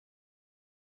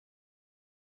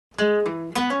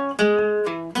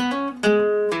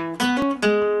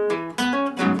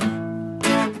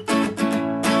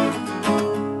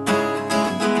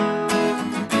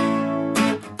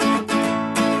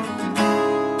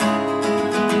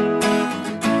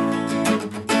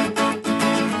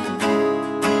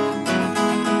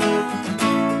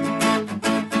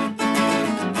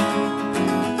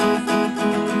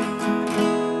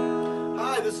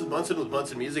Munson with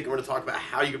Munson Music, and we're going to talk about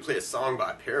how you can play a song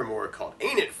by Paramore called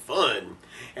Ain't It Fun?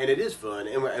 And it is fun,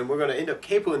 and we're going to end up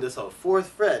capoing this on the 4th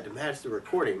fret to match the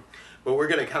recording, but we're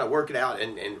going to kind of work it out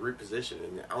and reposition.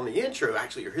 And on the intro,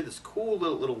 actually, you'll hear this cool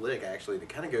little lick, actually, that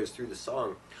kind of goes through the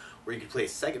song, where you can play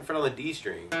 2nd fret on the D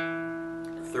string,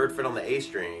 3rd fret on the A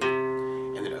string,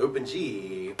 and then open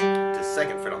G to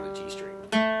 2nd fret on the G string.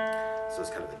 So it's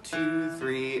kind of a 2,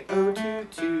 3, O, 2,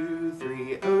 2,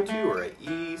 3, O, 2, or a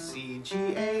E, C, G,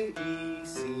 A, E,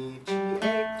 C, G,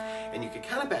 A. And you can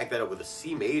kind of back that up with a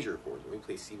C major chord. When we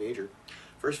play C major,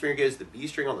 first finger goes to the B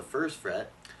string on the 1st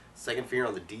fret, 2nd finger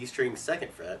on the D string, 2nd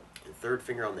fret, and 3rd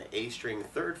finger on the A string,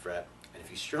 3rd fret. And if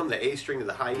you strum the A string to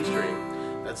the high E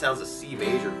string, that sounds a C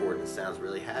major chord, and it sounds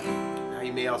really happy. Now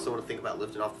you may also want to think about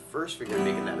lifting off the 1st finger and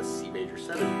making that a C major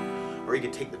 7. Or you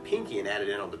could take the pinky and add it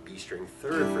in on the B string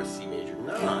 3rd for a C major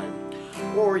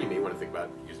 9. Or you may want to think about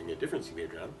using a different C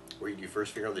major 9, where you do 1st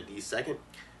finger on the D 2nd,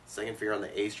 2nd finger on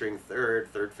the A string 3rd,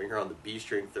 3rd finger on the B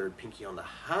string 3rd, pinky on the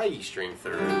high E string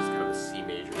 3rd. It's kind of a C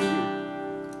major 2.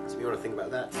 So you want to think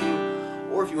about that too.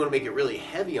 Or if you want to make it really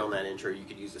heavy on that intro, you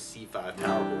could use a C5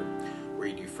 power chord, where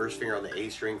you do 1st finger on the A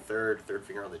string 3rd, 3rd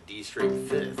finger on the D string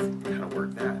 5th, kind of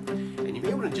work that. And you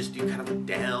may want to just do kind of a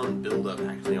down build up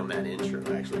actually on that intro,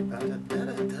 actually, around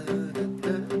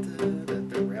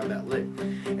that lick.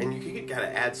 And you could kind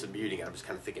of add some muting. I'm just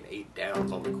kind of thinking 8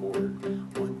 downs on the chord.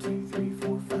 1, 2, 3,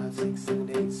 4, 5, 6, 7,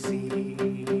 8, C,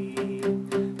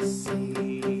 C,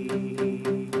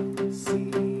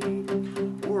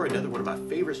 C. Or another one of my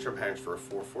favorite strum patterns for a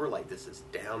 4/4 like this is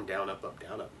down, down, up, up,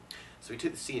 down, up. So we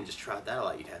took the C and just tried that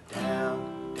out. You'd have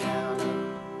down, down,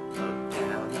 up,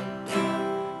 down,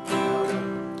 down, down,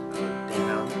 up,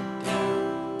 down,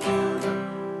 down,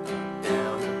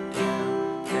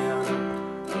 down,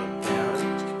 down, down,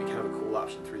 which could be kind of a cool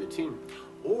option through the tune.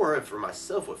 Or for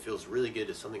myself, what feels really good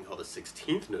is something called a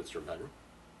 16th note strum pattern.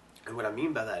 And what I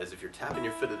mean by that is if you're tapping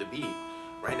your foot of the beat,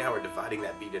 right now we're dividing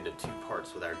that beat into 2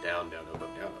 parts with our down, down, up,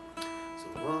 down, up. So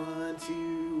 1,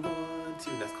 2, 1,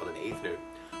 2, and that's called an 8th note.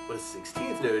 What a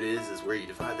 16th note is where you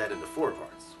divide that into 4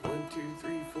 parts. 1, 2,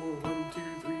 3, 4, 1, 2,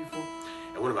 3, 4.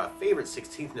 And one of my favorite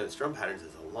 16th note strum patterns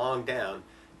is a long down,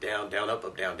 down, down, up,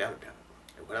 down, down, up, down.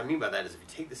 And what I mean by that is if you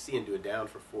take the C and do a down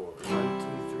for 4, 1, 2,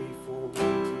 3, 4, 1, 2,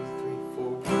 3, 4,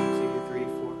 1, 2, 3,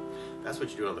 4. That's what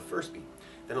you do on the first beat.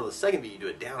 Then on the second beat, you do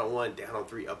a down on 1, down on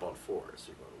 3, up on 4.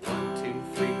 So you're going 1, 2,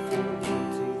 3, 4,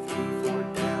 1, 2, 3, 4,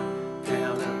 down,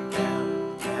 down, up,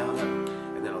 down, down, up.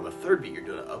 And then on the third beat, you're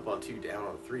doing an up on 2, down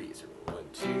on 3. So 1,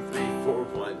 2, 3, 4,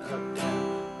 1, up,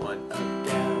 down, 1, up,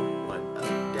 down, 1, up,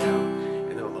 down.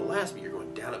 And then on the last beat, you're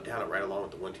going down, up, right along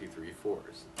with the 1, 2, 3,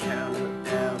 4s. Down, up,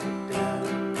 down, up, down,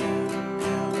 up, down,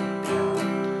 down, up,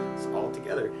 down. So all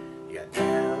together, you got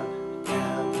down,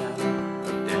 down, down,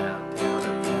 up, down, down,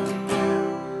 up, down,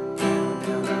 down, down,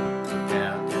 down, up,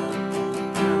 down, down,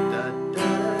 down,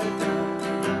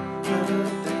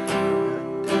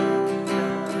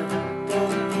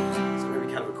 down. So maybe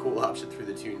kind of a cool option through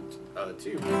the tune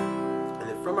too. And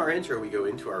then from our intro, we go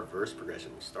into our verse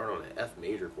progression. We start on an F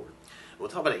major chord. And we'll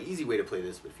talk about an easy way to play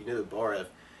this, but if you know the bar F,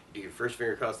 you do your first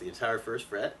finger across the entire 1st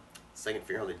fret, 2nd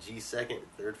finger on the G 2nd,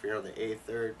 3rd finger on the A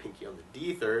 3rd, pinky on the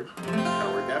D 3rd. Kind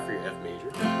of work out for your F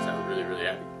major. Sound really, really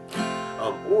happy.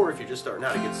 Or if you're just starting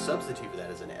out, a good substitute for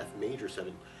that is an F major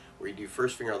 7, where you do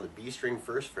 1st finger on the B string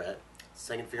 1st fret,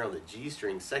 2nd finger on the G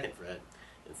string 2nd fret,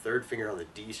 and 3rd finger on the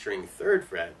D string 3rd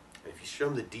fret. And if you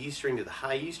strum the D string to the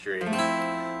high E string,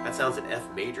 that sounds an F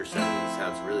major 7. It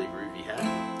sounds really groovy, happy.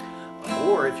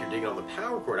 Or if you're digging on the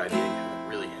power chord idea, kind of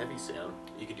really heavy sound,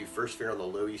 you could do 1st finger on the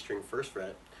low E string 1st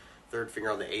fret, 3rd finger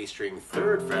on the A string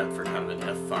 3rd fret for kind of an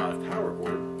F5 power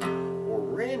chord. Or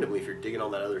randomly, if you're digging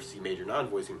on that other C major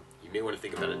non-voicing, you may want to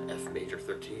think about an F major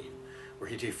 13, where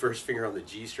you do 1st finger on the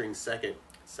G string 2nd,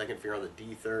 2nd finger on the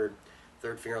D 3rd,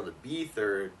 3rd finger on the B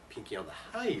 3rd, pinky on the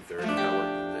high E 3rd, kind of work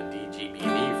the D, G, B,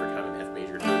 and E for kind of an F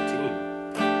major 13.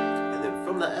 And then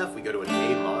from the F, we go to an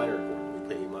A minor chord. We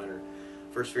play A minor.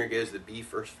 1st finger goes to the B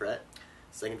 1st fret,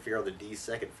 2nd finger on the D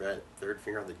 2nd fret, 3rd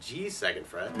finger on the G 2nd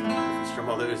fret. If you strum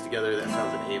all those together, that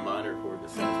sounds an A minor chord. That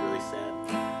sounds really sad.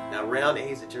 Now around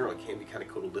A's in general, it can be kind of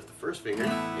cool to lift the 1st finger,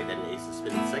 make that an A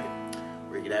suspended 2nd,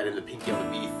 where you can add in the pinky on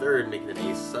the B 3rd, making an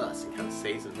A sus, and kind of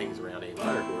say some things around A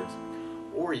minor chords.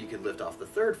 Or you could lift off the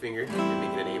third finger and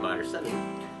make it an A minor 7.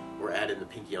 Or add in the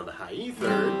pinky on the high E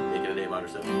third, make it an A minor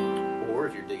 7. Or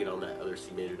if you're digging on that other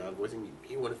C major dog voicing,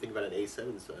 you want to think about an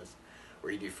A7 sus.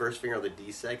 Where you do first finger on the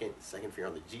D second, second finger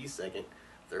on the G second,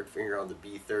 third finger on the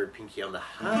B third, pinky on the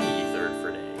high E third for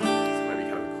an A. So it might be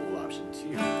kind of a cool option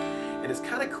too. And it's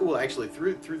kind of cool actually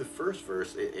through the first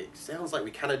verse. It sounds like we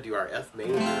kind of do our F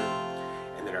major,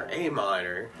 and then our A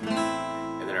minor,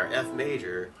 and then our F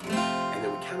major, and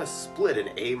then we kind of split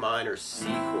an A minor C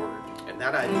chord. And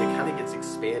that idea kind of gets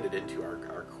expanded into our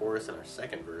chorus and our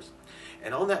second verse.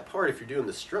 And on that part, if you're doing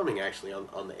the strumming actually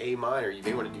on the A minor, you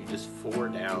may want to do just 4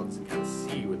 downs and kind of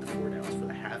see with the 4 downs for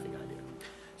the halving idea.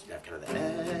 So you have kind of the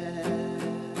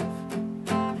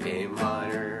F, A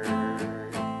minor,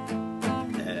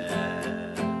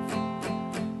 F,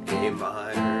 A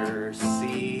minor,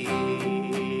 C,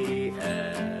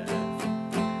 F,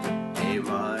 A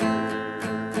minor,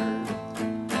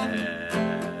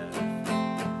 F,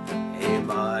 A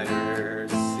minor,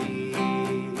 C.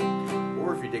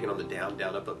 Or if you're digging on the down,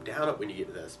 down, up, when you get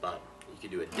to that spot, you can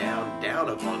do a down, down,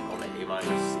 up on the A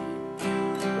minor, C.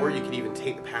 Or you could even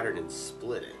take the pattern and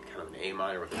split it, kind of an A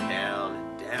minor with a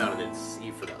down, down, and then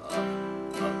C for the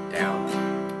up, down.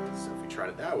 So if we tried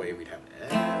it that way, we'd have F,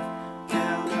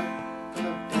 down,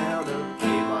 up, down, up, A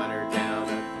minor, down,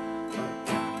 up,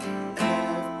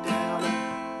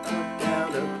 F,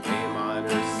 down, up, A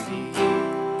minor, C,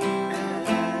 F,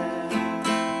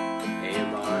 A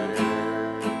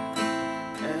minor,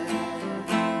 F,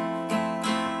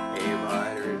 A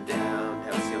minor, down,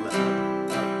 C on the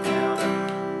up, down,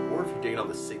 up. Or if you're digging on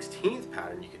the 16th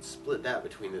pattern, you could split that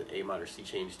between the A minor C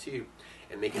change 2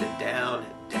 and make it a down,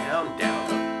 down,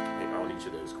 down, up on each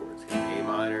of those chords. A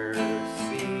minor, C.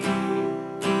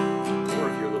 Or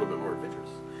if you're a little bit more adventurous,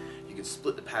 you could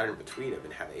split the pattern between them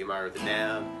and have A minor with a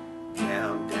down,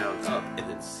 down, down, up, and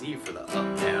then C for the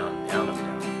up, down, down, up,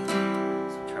 down.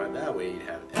 So try it that way, you'd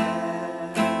have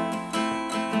F, A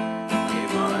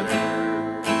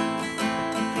minor,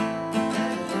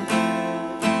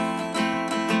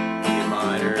 A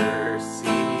minor, C,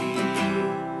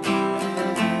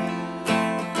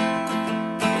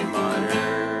 A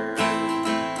minor,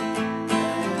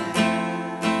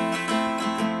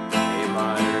 A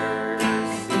minor,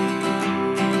 C.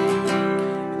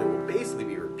 And then we'll basically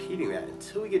be repeating that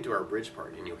until we get to our bridge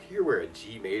part. And you'll hear where a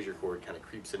G major chord kind of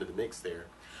creeps into the mix there.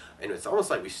 And it's almost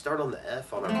like we start on the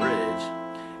F on our bridge,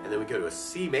 and then we go to a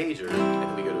C major, and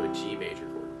then we go to a G major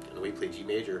chord. And then we play G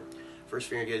major. First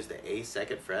finger goes to A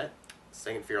second fret,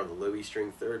 second finger on the low E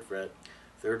string third fret,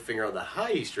 third finger on the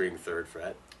high E string third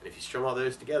fret. And if you strum all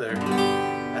those together,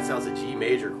 that sounds a G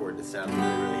major chord that sounds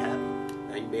really, really happy.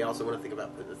 Now you may also want to think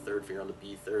about putting the third finger on the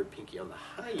B third, pinky on the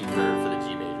high E third for the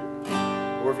G major.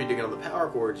 Or if you're digging on the power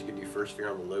chords, you could do first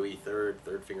finger on the low E third,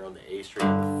 third finger on the A string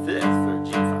on the fifth for a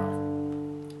G5.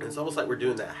 And it's almost like we're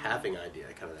doing that halving idea,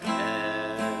 kind of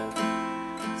that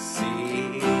F, C,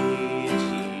 G,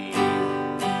 F,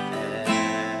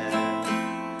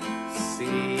 C,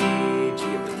 G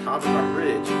at the top of our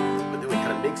bridge, but then we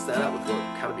kind of mix that up with what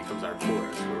kind of becomes our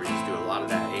chorus, where we just do a lot of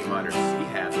that A minor, C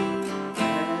halving,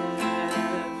 F,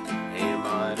 A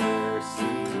minor, C,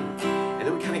 and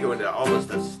then we kind of go into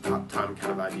almost a stop time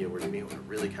kind of idea where we may want to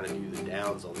really kind of do the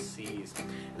downs on the C's, and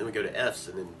then we go to F's,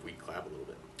 and then we clap a little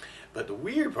bit. But the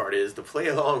weird part is to play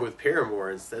along with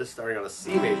Paramore, instead of starting on a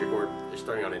C major chord, they're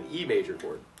starting on an E major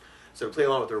chord. So to play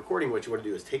along with the recording, what you want to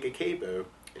do is take a capo,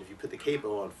 and if you put the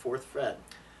capo on 4th fret,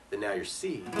 then now your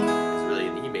C is really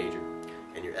an E major,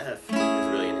 and your F is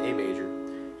really an A major,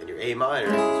 and your A minor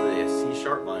is really a C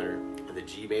sharp minor, and the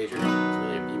G major is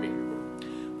really a B major chord.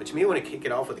 But you may want to kick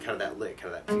it off with kind of that lick,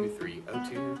 kind of that 2, 3, 0,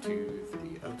 2, 2,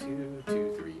 3, 0, 2,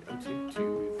 2, 3, 0, 2,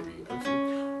 2, 3, 0, 2.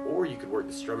 Or you could work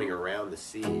the strumming around the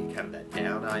C, kind of that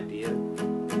down idea.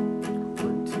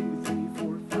 1, 2, 3,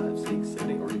 4, 5, 6,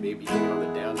 7, 8. Or you may be digging on the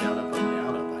down, down, up idea.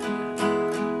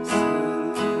 C.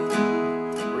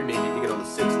 Or you may be digging on the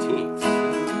 16th.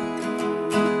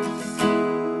 C.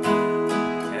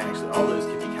 And actually, all those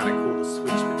can be kind of cool to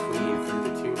switch between through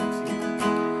the tune too.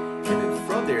 And then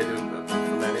from there,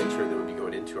 from that intro, then we'll be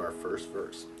going into our first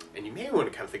verse. And you may want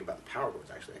to kind of think about the power chords.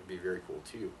 Actually, that could be very cool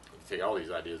too. You can take all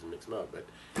these ideas and mix them up. But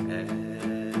F,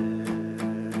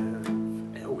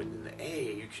 oh, and then the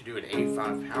A, you could do an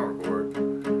A5 power chord.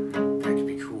 That could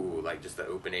be cool, like just the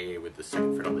open A with the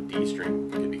second fret on the D string.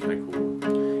 Could be kind of cool.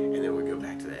 And then we go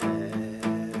back to the F,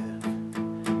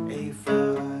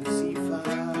 A5,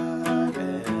 C5, F, A,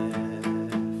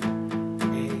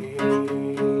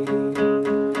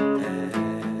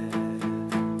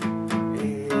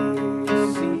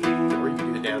 C, or you can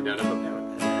do the down, down, up,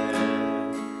 down.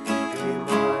 F, A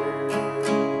minor, F,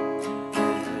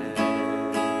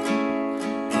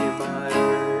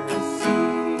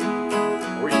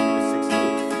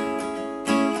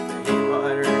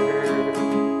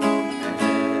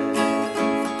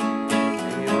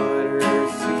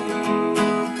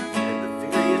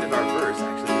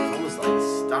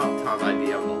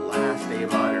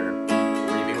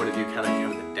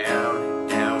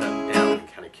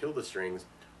 strings.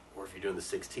 Or if you're doing the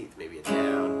 16th, maybe a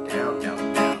down, down,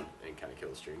 down, down, and kind of kill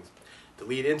the strings to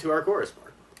lead into our chorus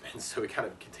part. And so we kind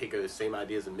of can take those same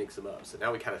ideas and mix them up. So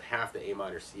now we kind of have the A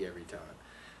minor C every time.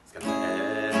 It's kind of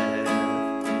F, A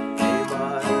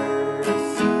minor,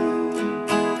 C,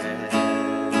 F, A minor, C, F,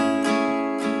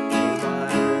 A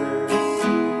minor, C,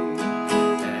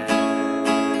 F,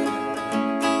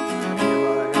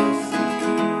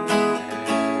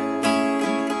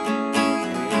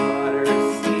 A minor,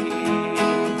 C.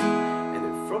 And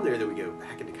then from there, we go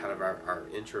back into kind of our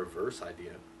intro verse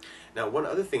idea. Now, one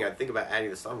other thing I think about adding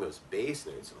to the song goes bass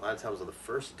notes. A lot of times on the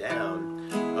first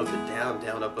down of the down,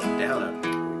 down, up, down, up,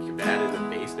 we can add in a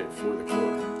bass note for the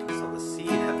chord. So on the C,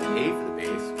 you'd have the A for the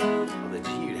bass. On the G,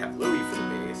 you'd have low E for the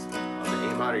bass. On the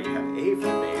A minor, you'd have A for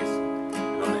the bass.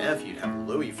 And on the F, you'd have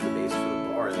low E for the bass for the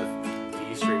bar, and the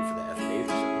D string for the F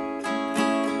major.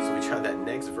 So we tried that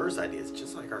next verse idea. It's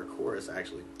just like our chorus,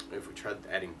 actually. If we tried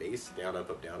adding bass, down, up,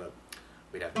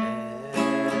 we'd have F,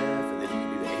 and then you can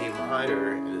do the A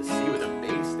minor and the C with a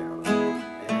bass down.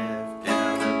 F,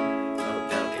 down, up,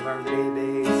 down, A minor, then A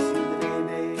bass, C with an A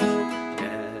bass,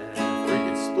 F. Or you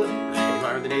could split A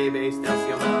minor, then A bass, down, C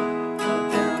on up,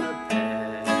 down, up,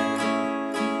 F,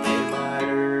 A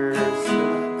minor, C on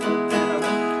up, down, up.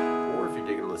 Or if you're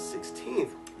digging on the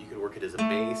 16th, you could work it as a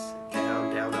bass,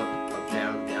 down, down, up,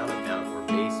 down, down, up, down, or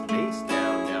bass, bass,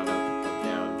 down, down, up,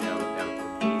 down, down, up, down,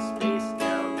 or bass, bass,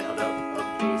 down, down,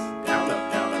 up, bass, down,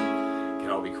 up, down, up. Can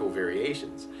all be cool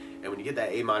variations. And when you get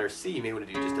that A minor C, you may want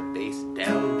to do just a bass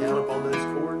down, down, up on those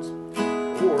chords.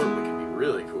 Or what can be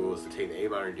really cool is to take the A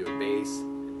minor and do a bass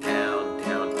down,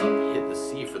 down, up, hit the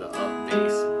C for the up,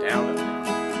 bass, down, up,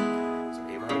 down. So A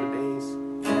minor, the bass,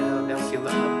 down, down, C on the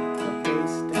up,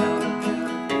 bass, down, up,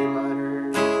 down, A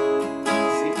minor,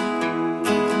 C.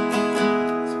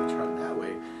 So we try it that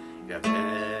way. You have F,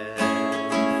 A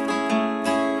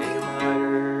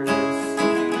minor, C, F,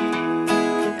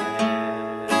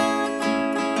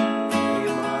 A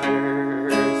minor,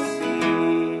 C,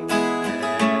 F,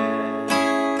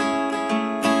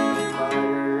 A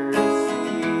minor, C,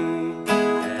 F,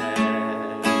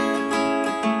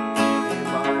 A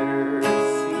minor,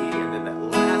 C, and then that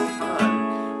last time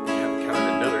we have kind of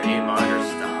another A minor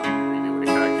stop. You know, we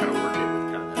kind of work it with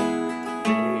kind of that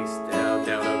bass, down,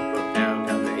 down, up, down,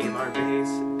 down, the A minor bass,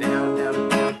 down, down, up,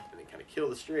 down, and then kind of kill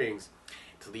the strings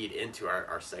to lead into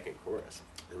our second chorus.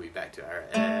 Then we back to our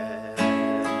F, A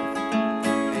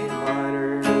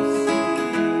minor, C,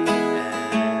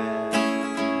 F,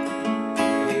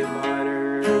 A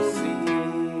minor, C,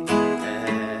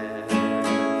 F,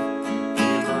 A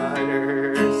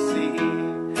minor, C,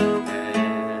 F,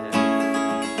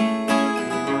 A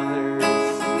minor,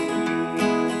 C.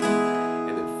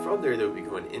 And then from there, they'll be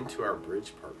going into our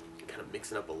bridge part, kind of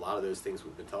mixing up a lot of those things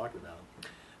we've been talking about.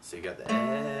 So you got the F,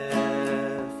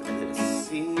 and then a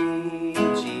C, G,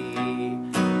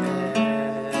 F,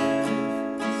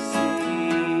 C,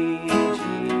 G,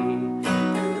 and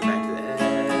then we go back to the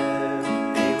F,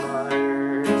 A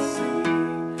minor, C,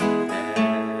 F,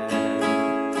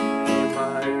 A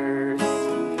minor, C,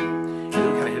 and then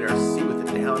we kind of hit our C with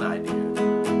the down idea.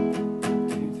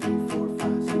 2, 3, 4,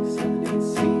 5, 6, 7, 8,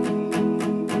 C,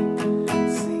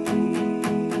 C,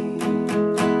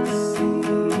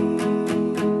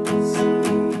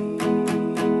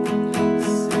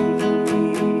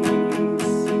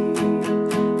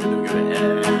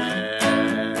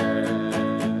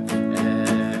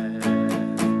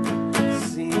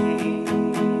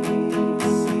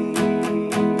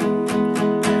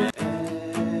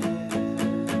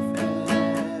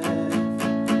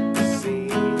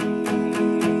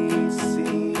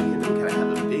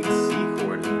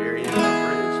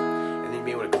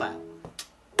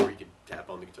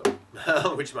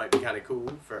 which might be kind of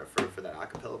cool for that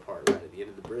acapella part right at the end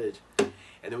of the bridge. And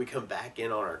then we come back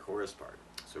in on our chorus part.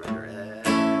 So right there, F, A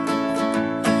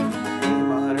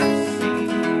minor, C,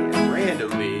 and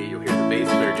randomly you'll hear the bass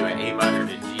player do an A minor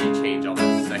to G change on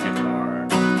the second bar.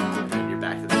 And then you're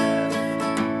back to the F,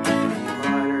 A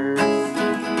minor, C,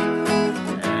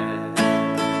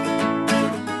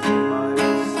 F, A minor,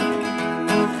 C,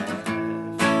 F.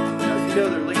 Now if you know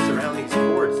there are links around these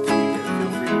chords too,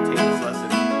 feel free to take this lesson.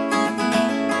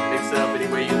 Mix it up any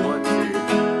way you want to.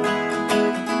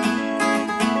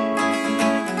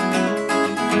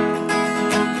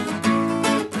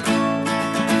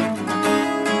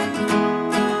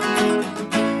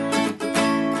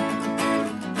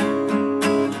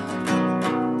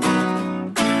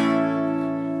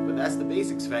 But that's the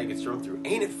basics of how you get strung through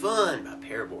Ain't It Fun by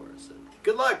Paramore. So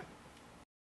good luck!